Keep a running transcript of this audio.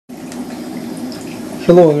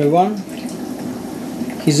Hello everyone,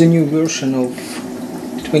 here's a new version of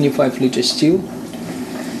 25-liter steel.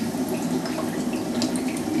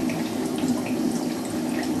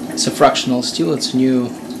 It's a fractional steel, it's a new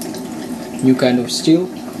kind of steel.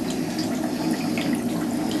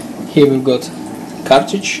 Here we've got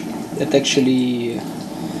cartridge that actually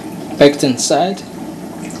packed inside,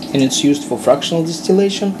 and it's used for fractional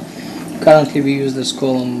distillation. Currently we use this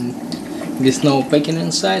column with no packing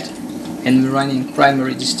inside, and we're running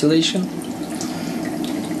primary distillation.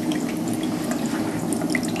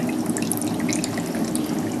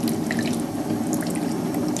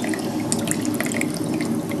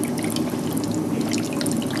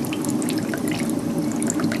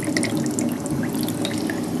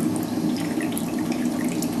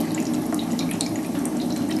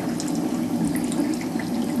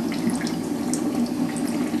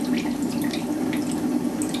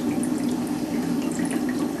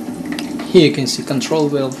 Here you can see control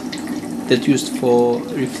valve that used for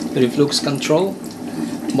reflux control,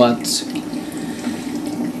 but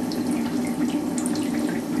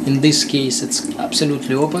in this case it's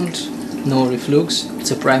absolutely opened, no reflux.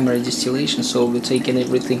 It's a primary distillation, so we're taking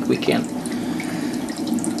everything we can.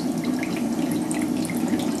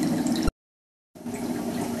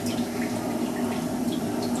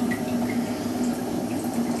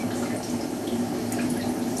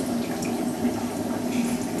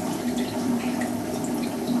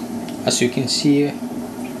 As you can see,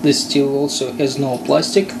 this steel also has no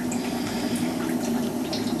plastic.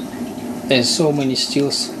 There's so many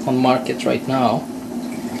steels on market right now,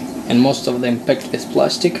 and most of them packed with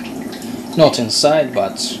plastic. Not inside,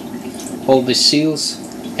 but all the seals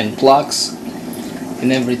and plugs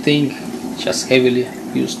and everything just heavily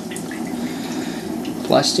used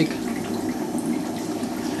plastic.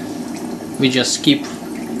 We just keep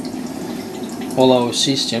all our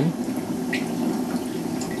system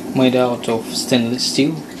made out of stainless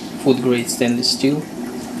steel, food grade stainless steel,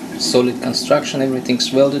 solid construction,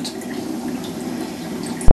 everything's welded.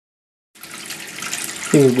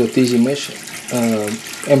 Here we've got easy mesh,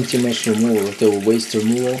 empty mesh removal, or waste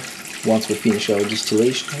removal. Once we finish our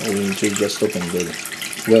distillation, we need to just open the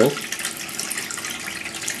valve.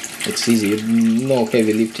 It's easy, no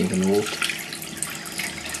heavy lifting involved.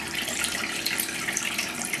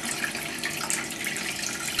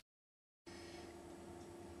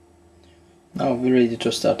 Now we're ready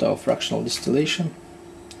to start our fractional distillation.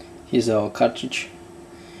 Here's our cartridge,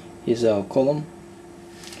 here's our column.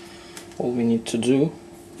 All we need to do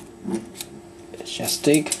is just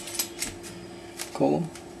take column,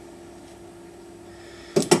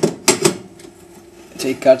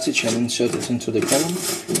 take cartridge and insert it into the column.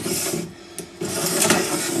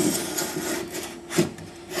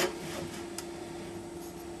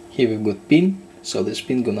 Here we've got pin, so this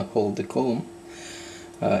pin gonna hold the column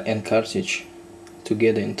and cartridge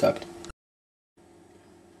together intact.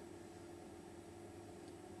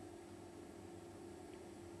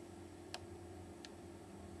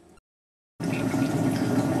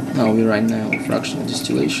 Now we run now fractional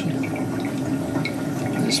distillation.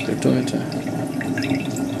 The spectrometer.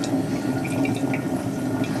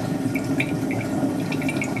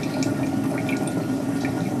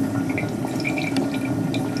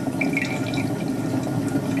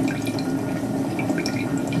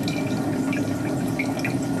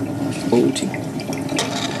 Floating.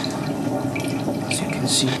 As you can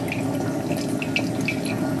see,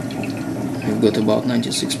 we've got about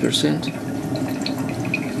 96%.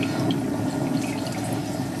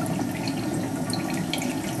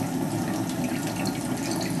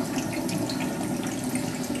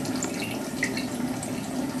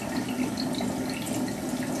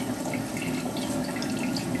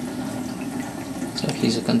 So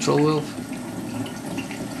here's a control valve.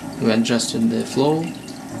 We adjusted the flow,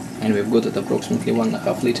 and we've got it approximately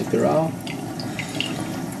 1.5 liters per hour.